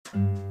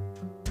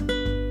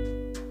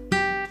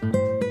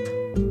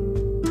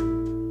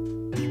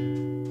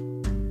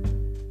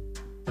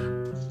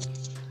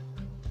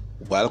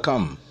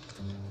Welcome.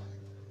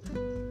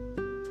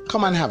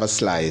 Come and have a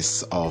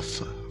slice of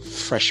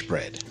fresh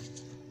bread.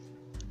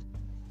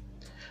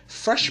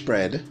 Fresh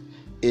Bread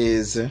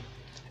is a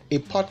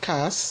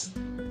podcast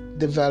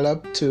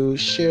developed to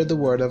share the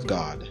Word of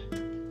God,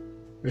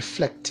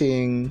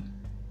 reflecting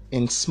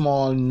in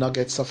small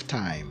nuggets of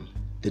time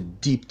the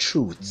deep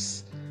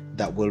truths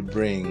that will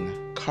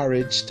bring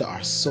courage to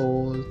our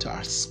soul, to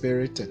our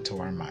spirit, and to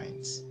our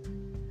minds.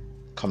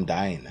 Come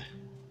dine.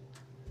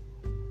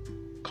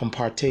 Come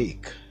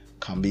partake.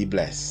 Come be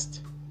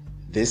blessed.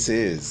 This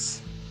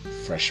is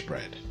Fresh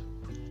Bread.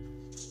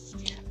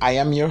 I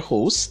am your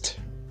host,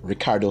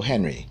 Ricardo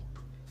Henry.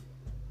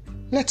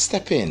 Let's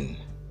step in.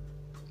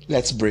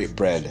 Let's break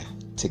bread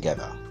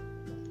together.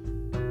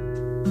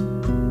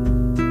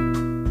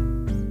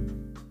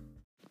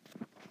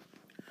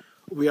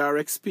 We are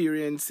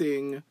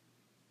experiencing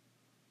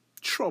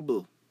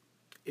trouble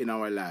in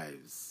our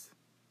lives,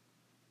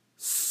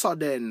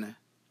 sudden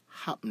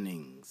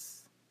happenings,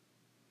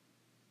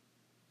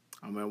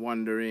 and we're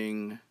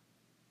wondering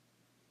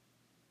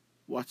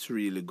what's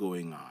really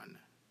going on.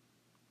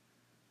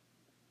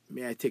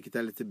 May I take it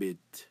a little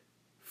bit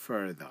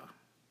further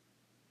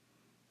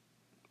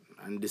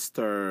and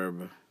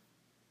disturb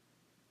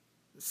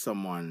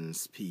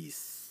someone's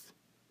peace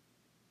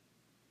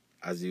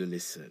as you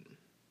listen?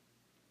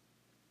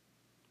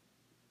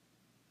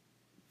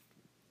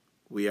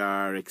 We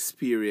are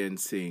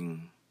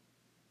experiencing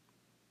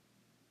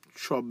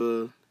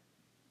trouble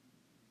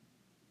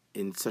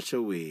in such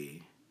a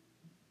way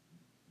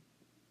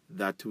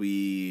that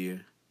we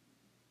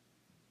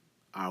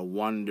are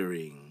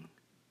wondering,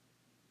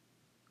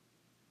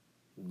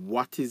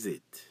 what is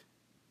it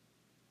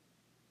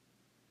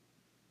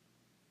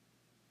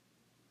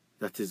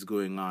that is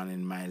going on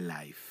in my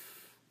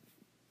life?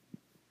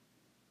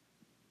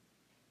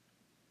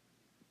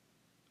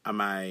 Am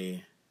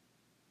I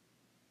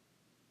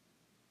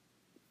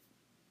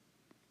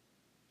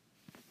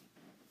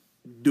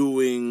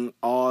doing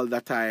all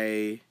that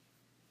I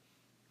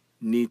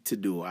need to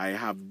do? I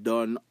have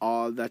done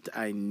all that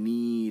I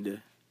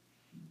need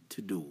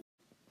to do.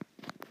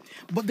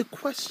 But the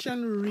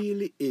question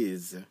really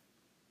is,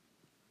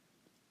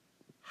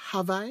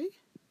 have I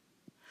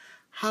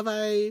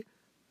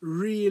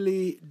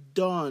really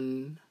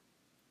done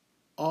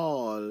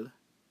all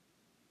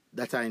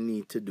that I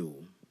need to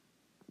do?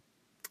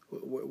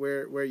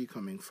 Where are you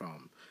coming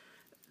from?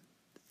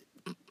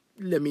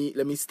 Let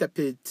me step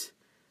it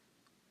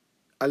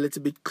a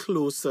little bit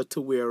closer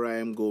to where I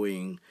am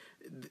going.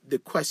 The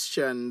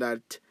question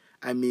that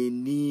I may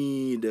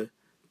need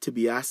to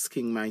be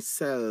asking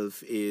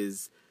myself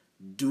is,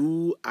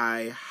 do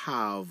I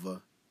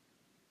have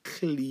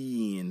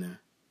clean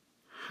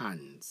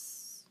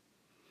hands?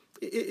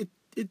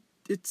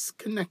 It's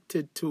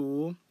connected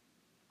to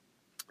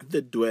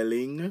the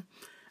dwelling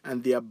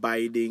and the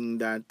abiding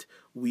that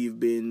we've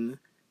been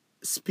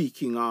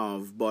speaking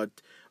of,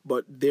 but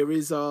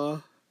there's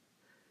a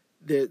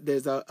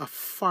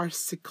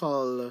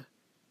farcical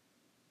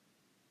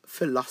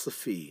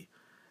philosophy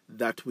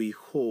that we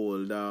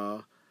hold,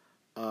 a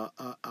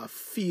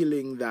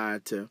feeling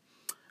that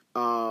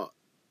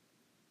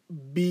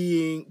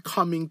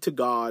coming to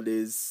God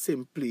is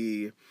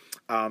simply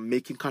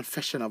making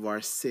confession of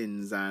our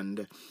sins,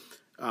 and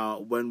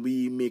when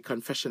we make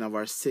confession of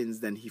our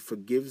sins, then He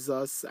forgives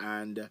us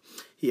and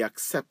He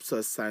accepts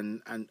us,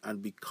 and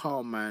we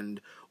come and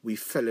we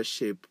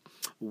fellowship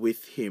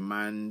with Him.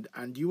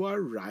 And you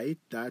are right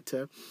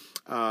that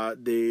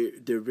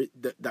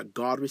that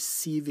God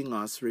receives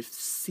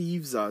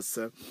us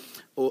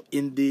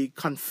in the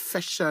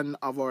confession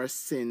of our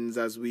sins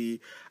as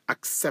we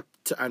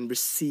accept and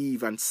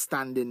receive and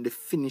stand in the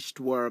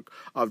finished work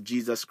of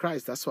Jesus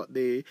Christ. That's what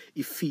the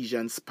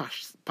Ephesians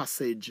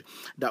passage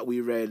that we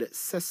read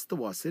says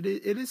to us. It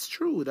is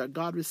true that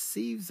God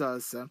receives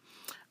us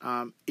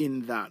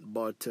in that,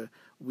 but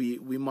we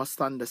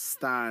must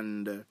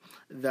understand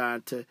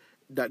that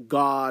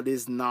God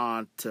is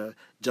not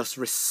just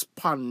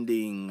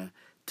responding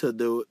to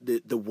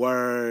the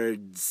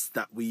words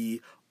that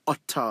we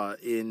utter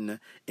in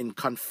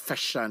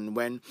confession.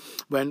 When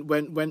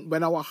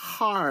our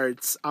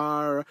hearts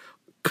are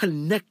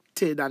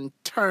connected and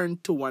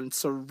turned to and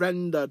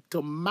surrendered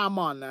to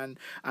Mammon,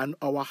 and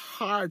our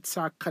hearts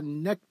are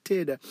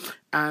connected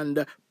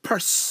and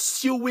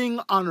pursuing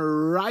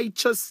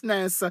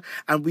unrighteousness,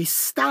 and we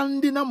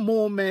stand in a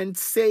moment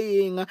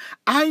saying,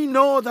 I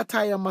know that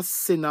I am a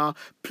sinner,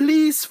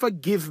 please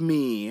forgive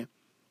me,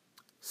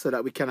 so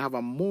that we can have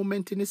a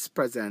moment in His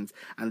presence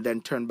and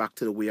then turn back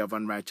to the way of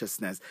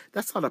unrighteousness.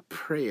 That's not a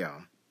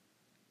prayer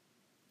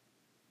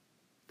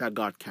that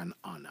God can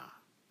honor.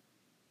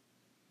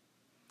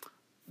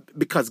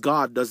 Because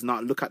God does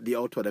not look at the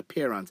outward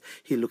appearance,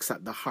 He looks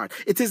at the heart.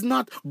 It is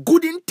not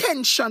good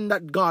intention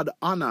that God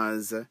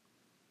honors.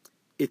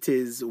 It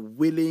is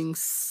willing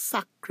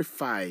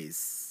sacrifice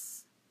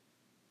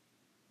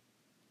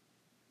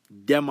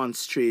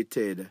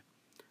demonstrated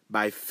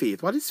by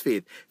faith. What is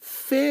faith?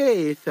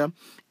 Faith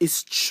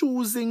is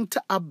choosing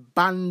to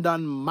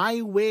abandon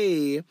my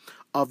way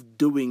of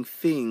doing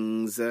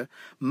things,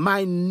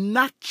 my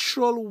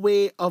natural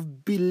way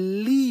of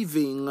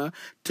believing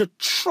to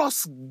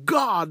trust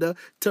God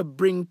to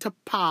bring to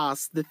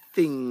pass the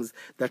things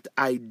that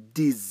I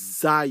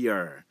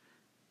desire.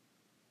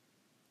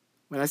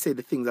 When I say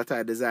the things that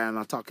I desire, I'm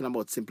not talking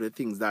about simply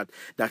things that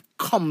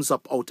comes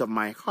up out of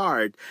my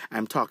heart.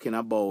 I'm talking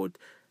about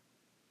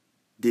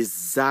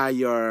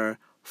desire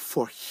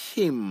for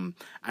Him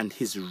and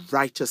His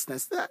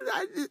righteousness.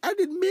 I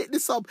didn't make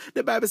this up.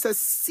 The Bible says,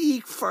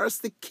 seek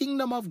first the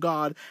kingdom of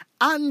God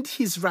and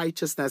His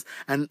righteousness,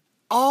 and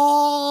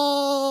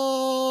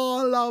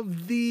all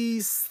of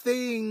these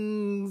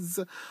things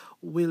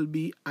will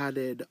be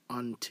added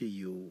unto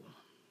you.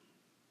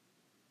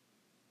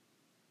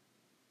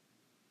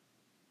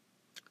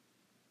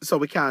 So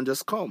we can't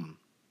just come.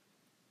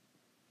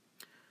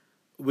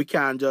 We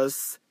can't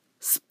just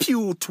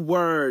spewed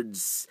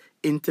words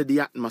into the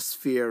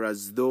atmosphere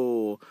as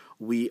though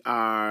we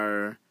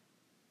are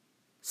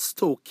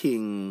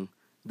stoking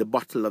the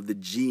bottle of the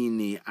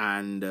genie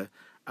and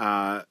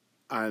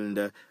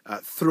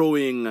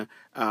throwing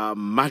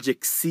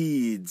magic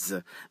seeds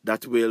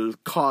that will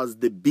cause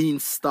the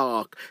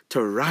beanstalk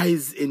to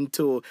rise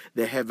into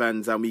the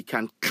heavens, and we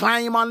can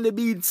climb on the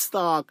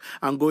beanstalk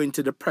and go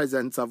into the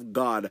presence of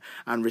God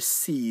and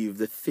receive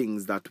the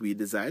things that we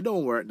desire.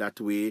 Don't work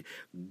that way.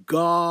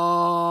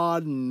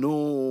 God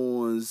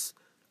knows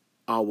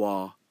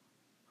our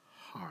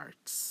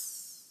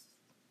hearts.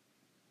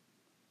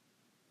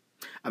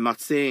 I'm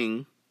not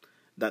saying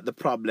that the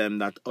problem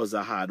that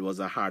Uzzah had was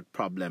a heart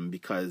problem,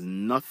 because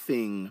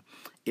nothing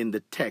in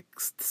the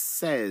text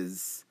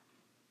says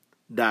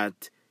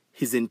that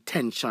his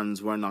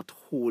intentions were not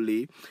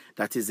holy,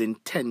 that his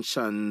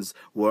intentions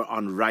were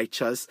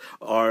unrighteous,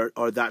 or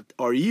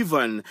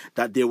even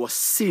that there was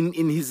sin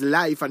in his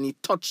life and he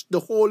touched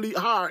the holy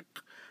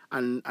ark,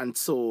 and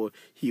so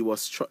he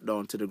was struck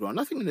down to the ground.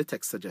 Nothing in the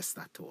text suggests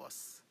that to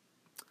us.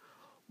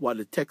 What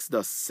the text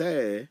does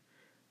say,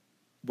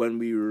 when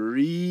we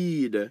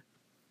read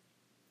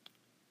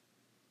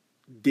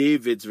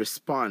David's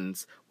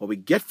response, what we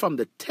get from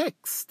the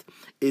text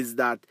is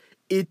that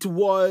it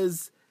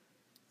was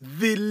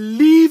the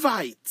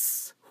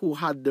Levites who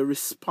had the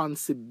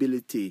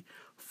responsibility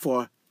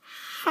for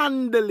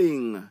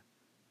handling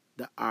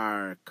the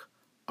ark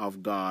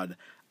of God,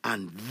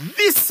 and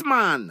this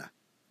man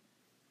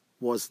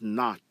was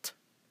not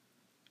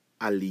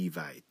a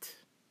Levite.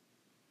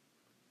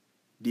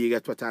 Do you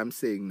get what I'm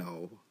saying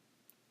now?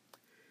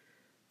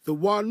 The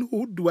one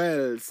who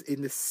dwells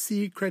in the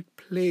secret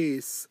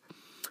place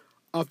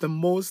of the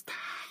Most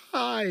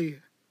High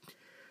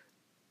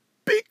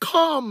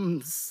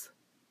becomes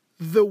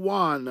the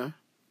one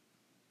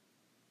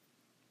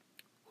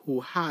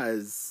who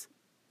has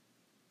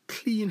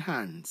clean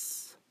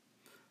hands,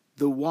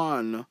 the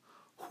one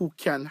who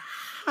can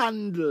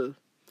handle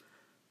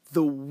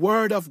the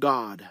Word of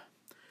God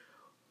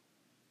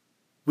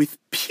with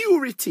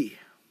purity,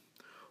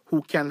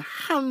 who can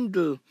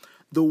handle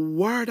the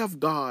Word of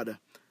God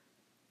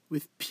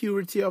with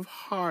purity of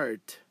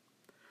heart,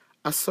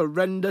 a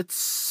surrendered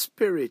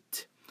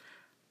spirit,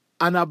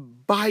 an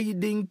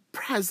abiding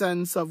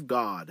presence of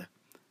God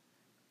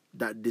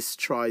that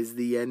destroys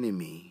the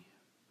enemy,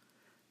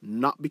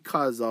 not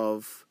because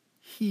of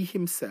he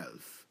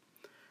himself,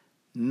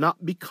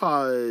 not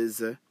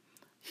because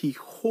he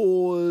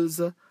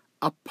holds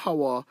a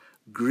power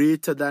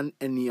greater than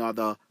any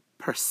other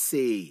per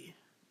se,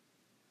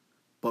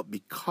 but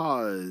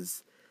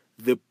because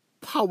the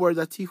power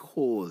that he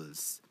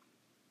holds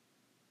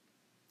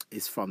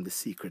is from the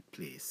secret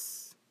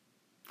place,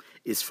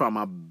 is from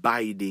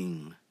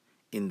abiding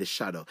in the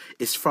shadow,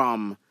 is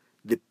from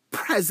the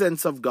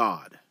presence of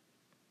God,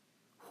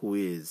 who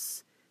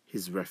is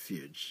his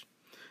refuge.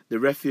 The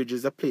refuge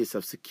is a place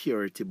of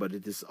security, but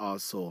it is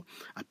also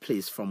a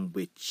place from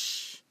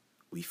which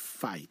we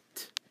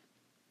fight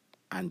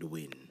and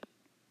win.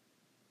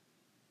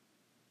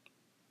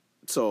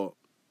 So,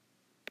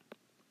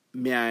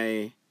 may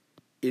I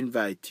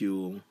invite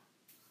you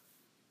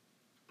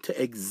to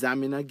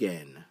examine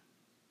again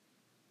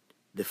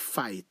the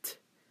fight,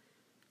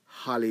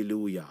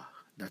 hallelujah,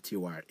 that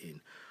you are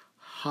in.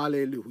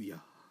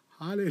 Hallelujah,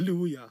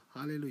 hallelujah,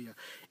 hallelujah.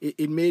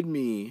 It made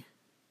me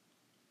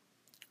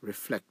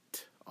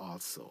reflect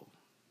also.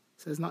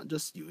 So it's not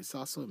just you, it's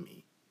also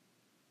me.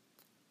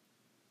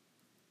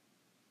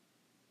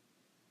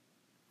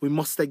 We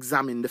must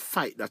examine the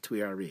fight that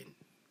we are in.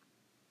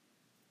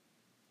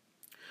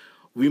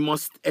 We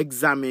must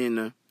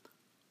examine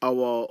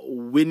our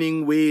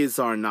winning ways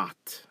or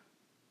not.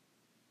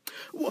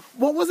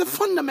 What was the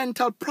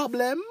fundamental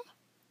problem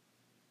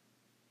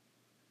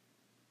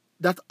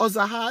that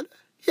Uzzah had?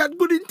 He had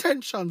good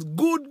intentions,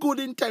 good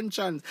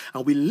intentions.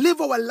 And we live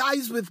our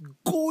lives with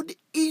good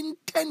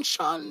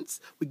intentions.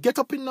 We get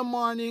up in the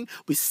morning,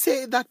 we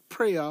say that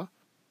prayer,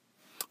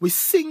 we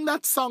sing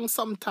that song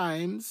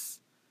sometimes,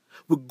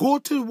 we go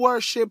to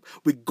worship,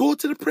 we go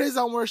to the praise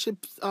and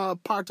worship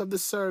part of the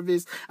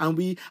service, and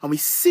we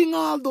sing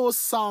all those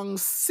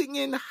songs,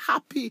 singing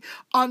happy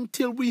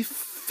until we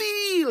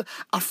feel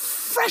a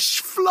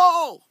fresh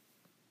flow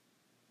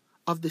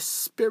of the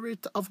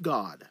Spirit of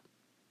God.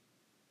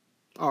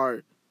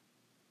 Or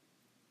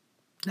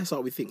that's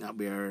what we think that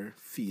we are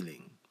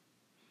feeling.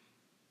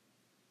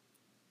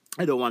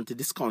 I don't want to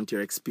discount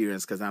your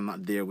experience because I'm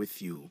not there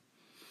with you.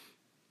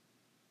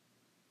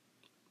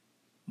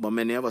 But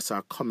many of us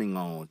are coming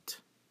out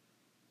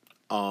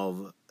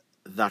of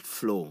that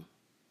flow,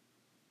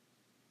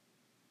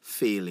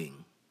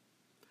 failing.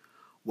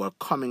 We're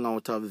coming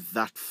out of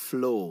that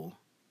flow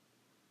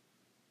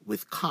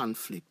with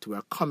conflict.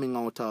 We're coming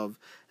out of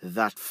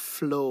that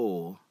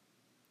flow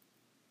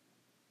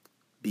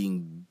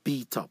being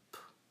beat up,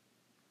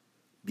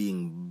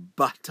 being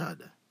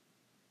battered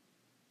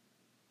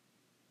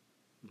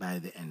by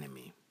the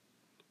enemy.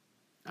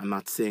 I'm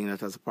not saying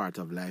that as a part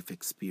of life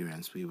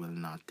experience we will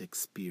not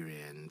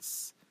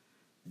experience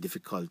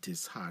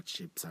difficulties,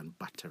 hardships, and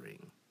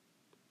battering.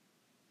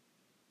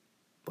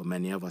 But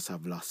many of us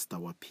have lost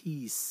our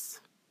peace.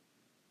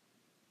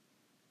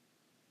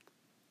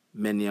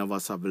 Many of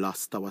us have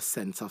lost our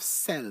sense of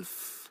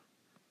self.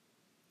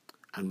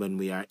 And when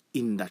we are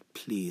in that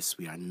place,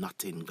 we are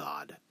not in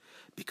God.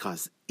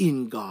 Because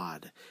in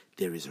God,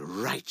 there is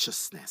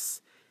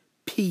righteousness,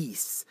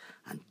 peace,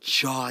 and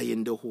joy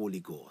in the Holy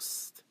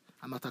Ghost.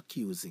 I'm not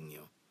accusing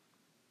you.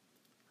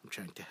 I'm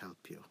trying to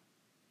help you.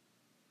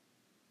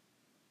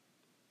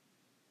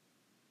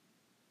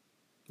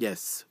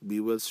 Yes, we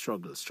will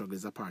struggle. Struggle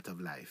is a part of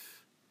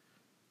life.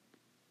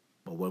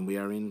 But when we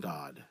are in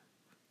God,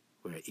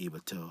 we're able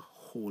to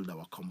hold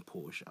our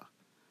composure.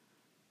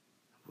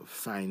 We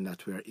find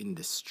that we are in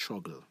the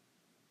struggle.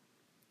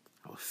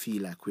 I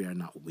feel like we are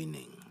not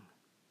winning.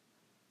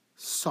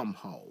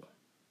 Somehow,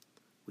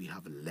 we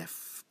have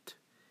left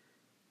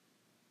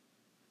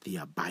the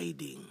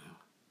abiding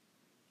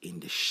in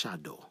the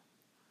shadow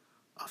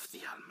of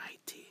the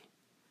Almighty.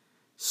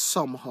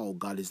 Somehow,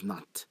 God is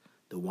not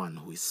the one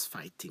who is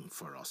fighting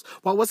for us.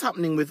 What was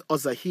happening with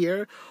Uzzah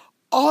here?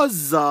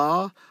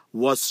 Uzzah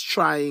was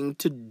trying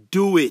to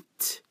do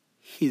it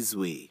his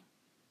way.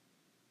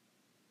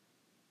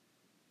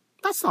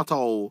 That's not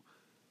how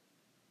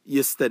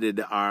you study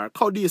the ark.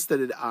 How do you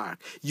study the ark?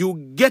 You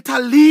get a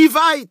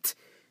Levite.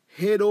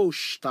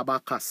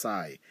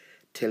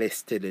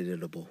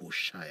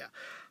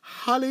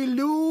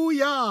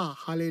 Hallelujah.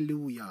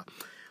 Hallelujah.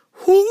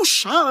 Who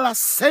shall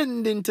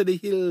ascend into the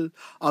hill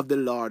of the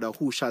Lord, or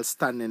who shall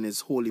stand in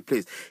his holy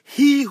place?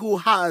 He who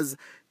has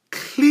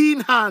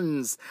clean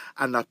hands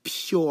and a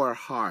pure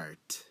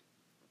heart.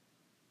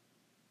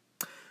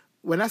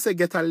 When I say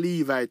get a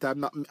Levite,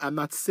 I'm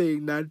not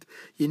saying that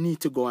you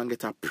need to go and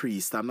get a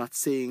priest. I'm not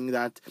saying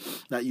that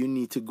you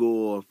need to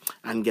go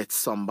and get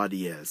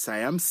somebody else. I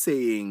am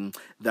saying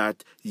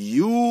that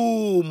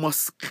you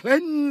must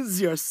cleanse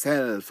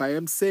yourself. I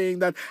am saying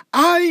that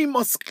I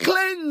must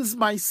cleanse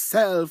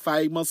myself.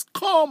 I must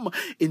come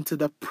into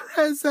the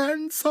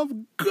presence of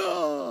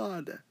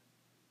God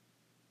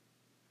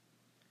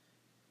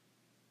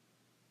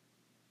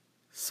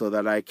so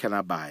that I can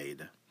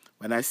abide.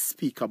 When I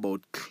speak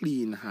about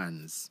clean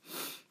hands,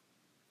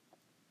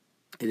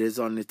 it is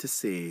only to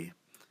say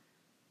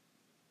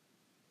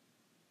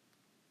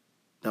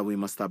that we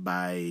must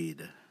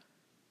abide.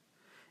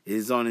 It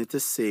is only to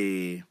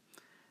say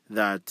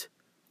that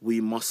we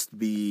must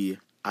be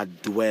a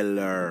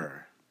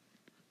dweller.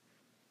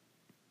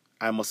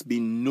 I must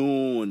be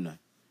known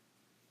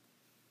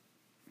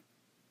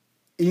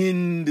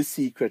in the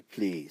secret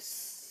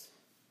place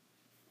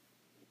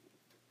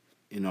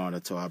in order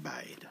to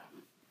abide.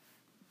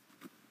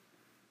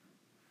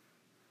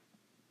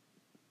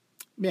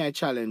 May I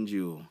challenge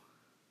you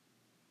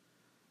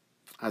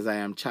as I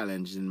am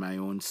challenged in my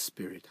own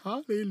spirit.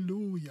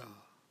 Hallelujah.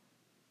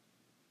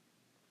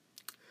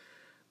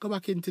 Go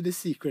back into the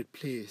secret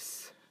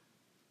place.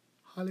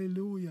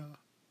 Hallelujah.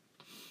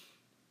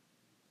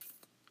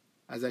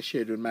 As I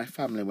shared with my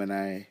family when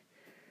I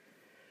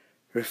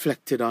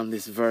reflected on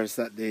this verse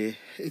that day,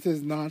 it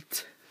is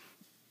not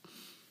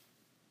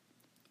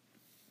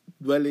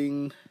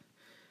dwelling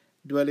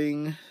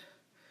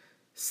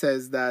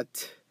says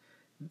that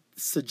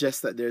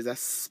suggests that there's a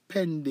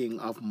spending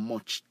of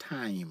much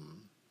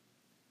time.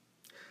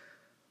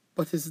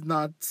 But it's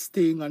not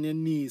staying on your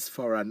knees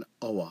for an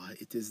hour.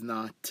 It is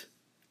not.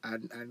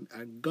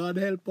 And God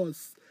help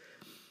us.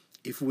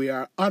 If we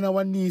are on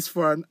our knees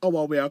for an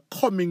hour, we are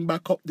coming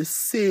back up the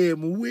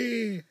same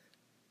way.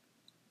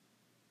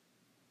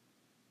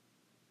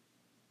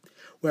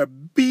 We're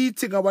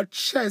beating our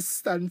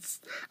chest and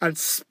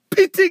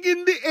spitting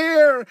in the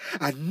air,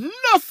 and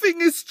nothing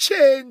is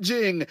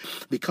changing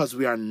because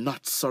we are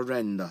not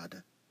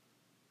surrendered.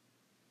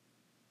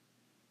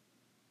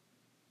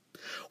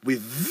 We're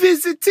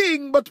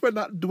visiting, but we're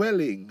not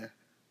dwelling.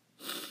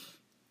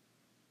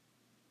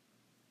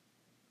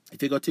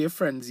 If you go to your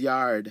friend's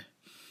yard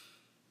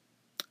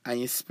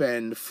and you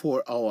spend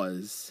 4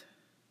 hours,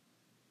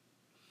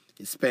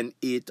 you spend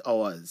 8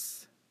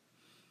 hours,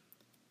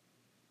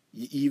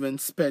 you even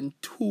spend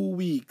 2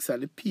 weeks,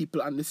 and the people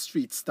on the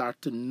street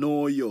start to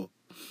know you.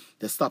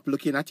 They stop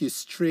looking at you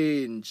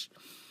strange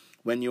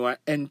when you are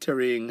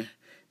entering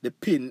the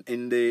pin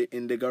in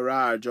the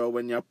garage, or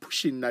when you're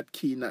pushing that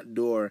key in that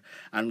door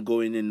and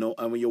going in,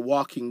 and when you're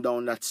walking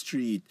down that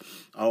street,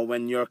 or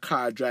when your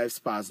car drives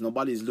past,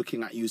 nobody's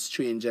looking at you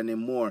strange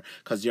anymore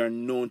because you're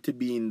known to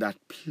be in that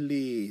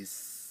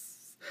place.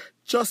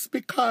 Just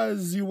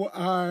because you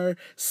are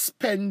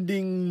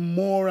spending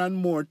more and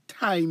more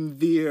time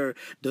there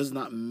does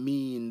not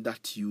mean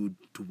that you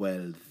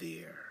dwell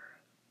there.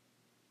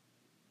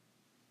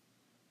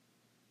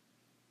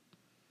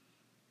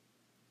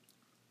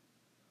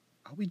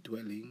 Are we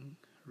dwelling,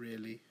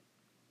 really?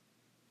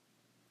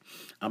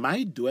 Am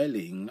I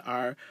dwelling?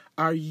 Are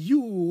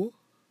you?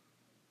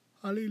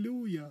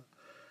 Hallelujah.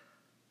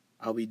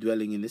 Are we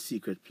dwelling in the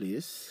secret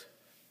place?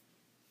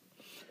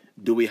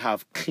 Do we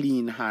have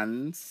clean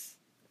hands?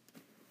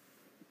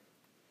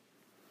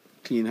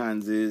 Clean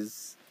hands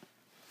is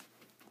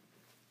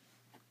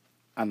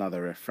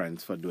another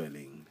reference for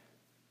dwelling,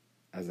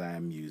 as I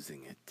am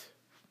using it.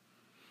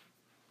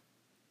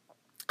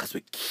 Because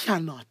we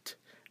cannot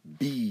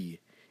be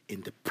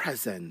in the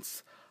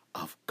presence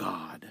of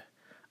God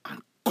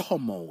and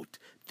come out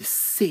the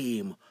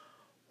same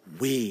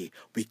way.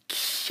 We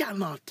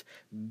cannot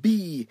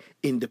be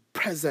in the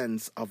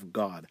presence of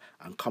God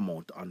and come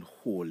out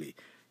unholy.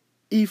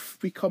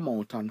 If we come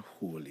out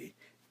unholy,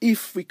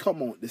 if we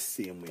come out the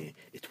same way,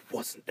 it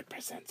wasn't the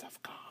presence of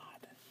God.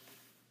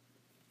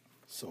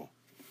 So,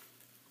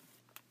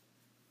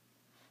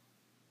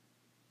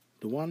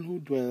 the one who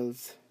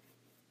dwells,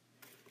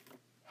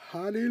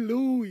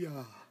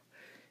 hallelujah,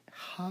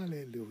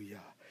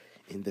 hallelujah,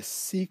 in the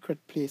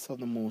secret place of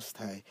the Most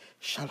High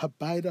shall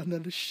abide under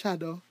the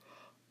shadow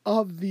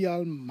of the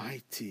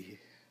Almighty.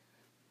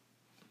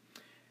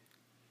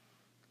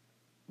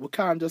 We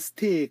can't just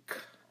take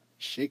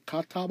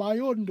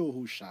Shekatabayondo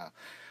Husha.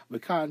 We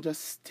can't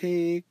just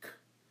take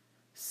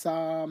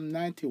Psalm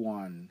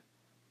 91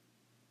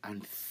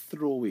 and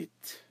throw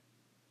it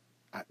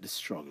at the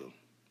struggle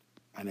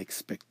and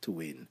expect to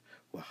win.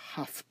 We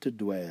have to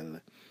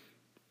dwell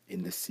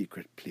in the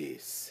secret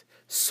place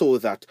so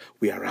that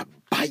we are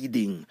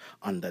abiding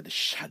under the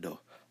shadow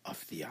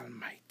of the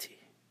Almighty.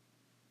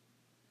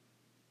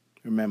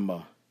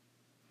 Remember,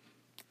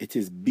 it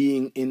is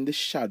being in the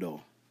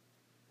shadow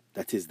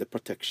that is the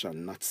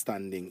protection, not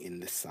standing in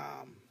the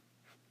psalm.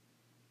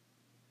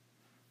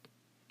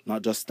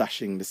 Not just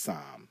dashing the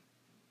psalm.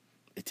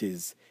 It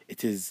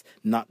is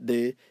not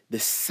the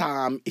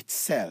psalm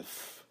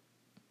itself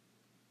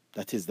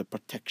that is the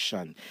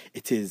protection.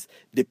 It is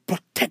the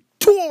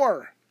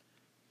protector,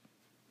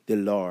 the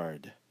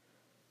Lord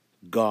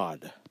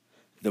God,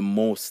 the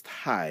Most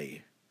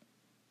High,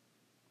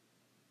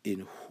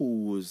 in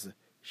whose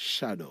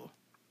shadow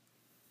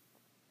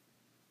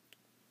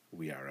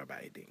we are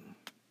abiding.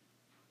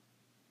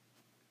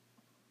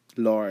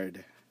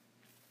 Lord,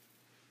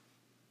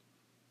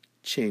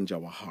 change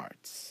our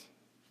hearts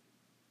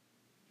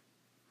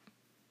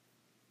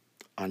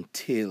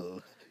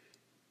until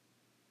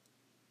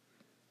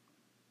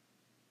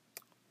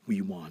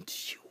we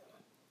want you.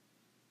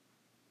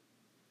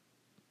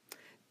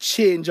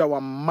 Change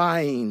our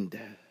mind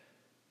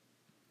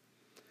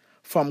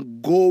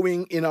from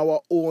going in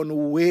our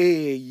own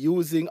way,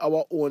 using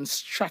our own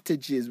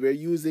strategies. We're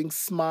using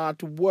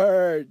smart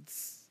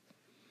words,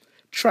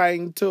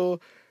 trying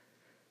to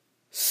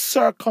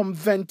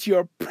circumvent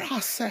your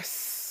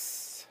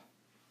process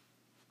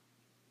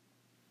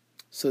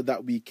so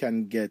that we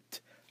can get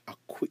a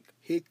quick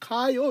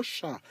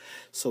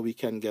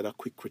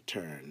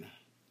return.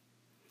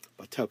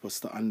 But help us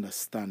to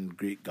understand,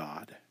 great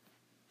God,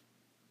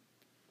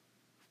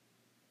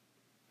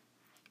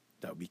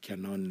 that we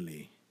can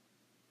only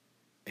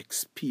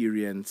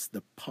experience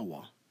the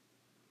power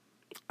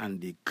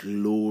and the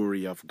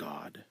glory of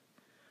God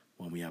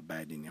when we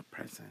abide in your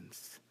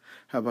presence.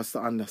 Help us to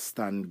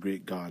understand,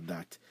 great God,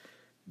 that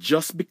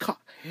just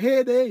because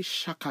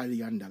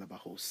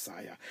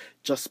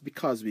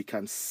we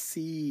can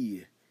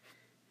see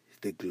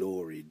the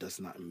glory does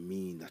not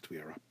mean that we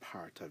are a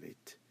part of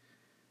it.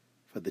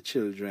 For the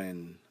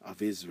children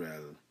of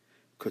Israel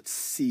could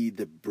see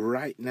the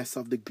brightness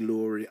of the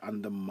glory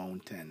on the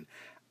mountain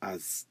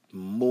as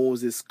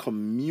Moses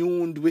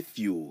communed with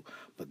you,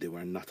 but they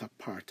were not a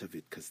part of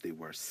it because they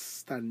were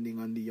standing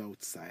on the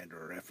outside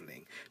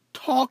reveling,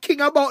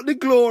 talking about the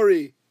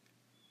glory,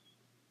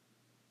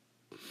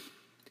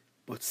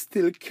 but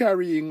still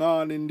carrying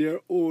on in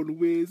their own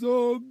ways.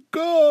 Oh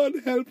God,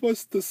 help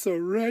us to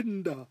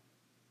surrender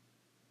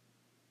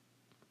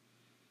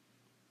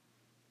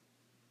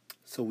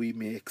so we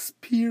may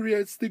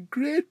experience the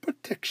great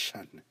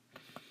protection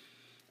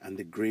and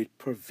the great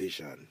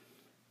provision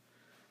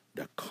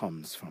that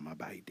comes from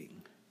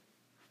abiding.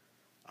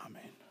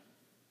 Amen.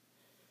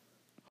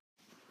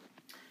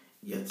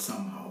 Yet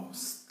somehow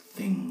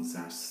things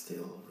are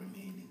still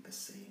remaining the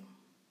same.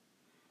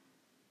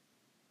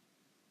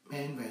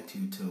 May I invite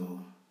you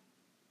to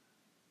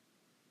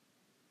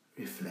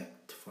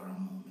reflect for a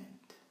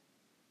moment.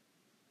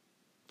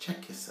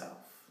 Check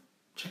yourself.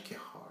 Check your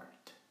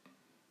heart.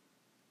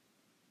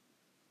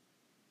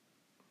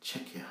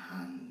 Check your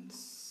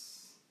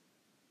hands.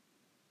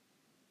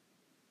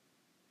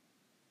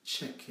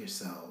 check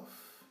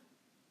yourself.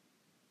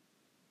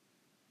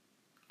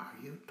 Are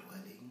you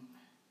dwelling?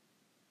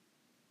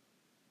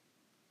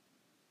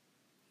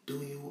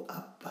 Do you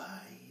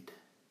abide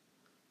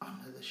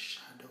under the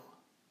shadow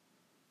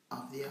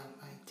of the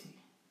Almighty?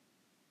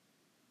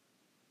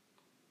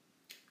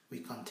 We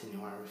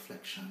continue our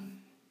reflection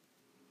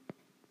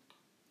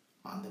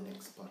on the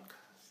next podcast.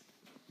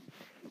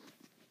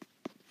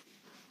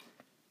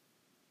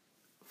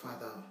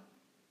 Father,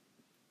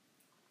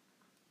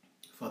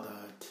 for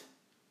that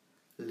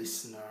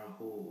listener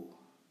who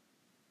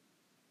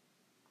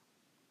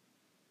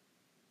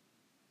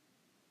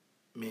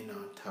may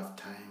not have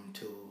time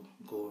to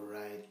go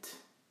right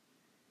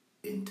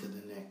into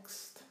the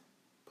next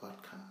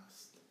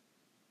podcast,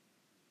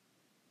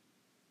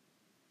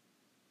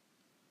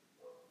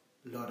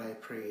 Lord, I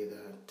pray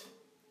that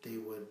they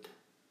would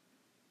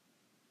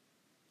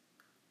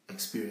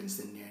experience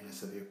the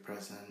nearness of your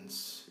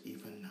presence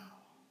even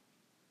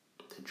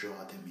now, to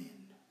draw them in.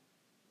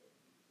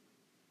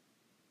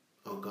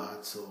 Oh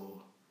God,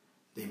 so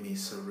they may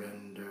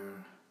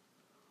surrender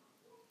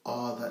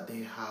all that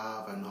they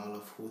have and all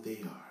of who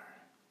they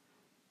are,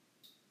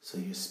 so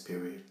your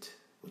Spirit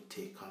would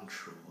take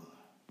control,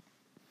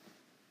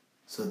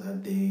 so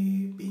that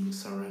they, being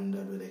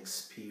surrendered, would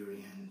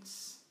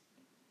experience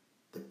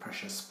the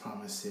precious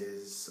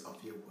promises of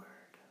your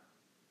word.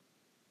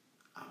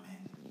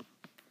 Amen.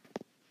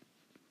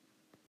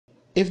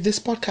 If this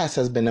podcast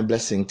has been a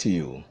blessing to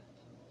you,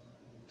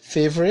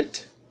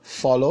 favorite,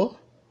 follow,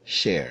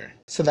 share,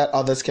 so that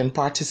others can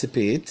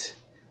participate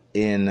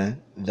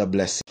in the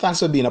blessing. Thanks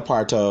for being a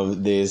part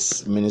of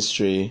this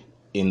ministry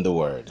in the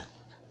Word.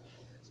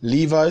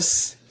 Leave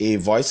us a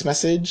voice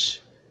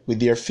message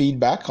with your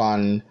feedback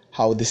on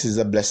how this is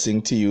a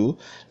blessing to you.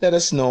 Let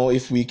us know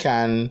if we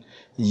can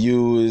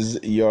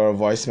use your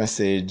voice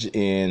message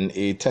in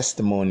a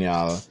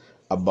testimonial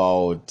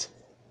about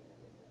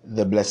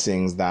the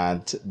blessings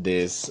that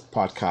this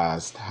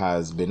podcast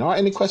has been, or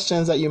any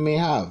questions that you may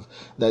have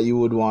that you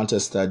would want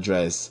us to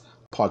address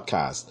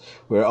podcast.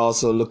 We're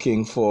also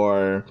looking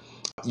for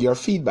your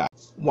feedback.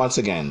 Once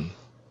again,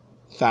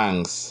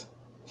 thanks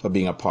for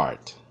being a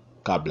part.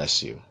 God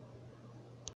bless you.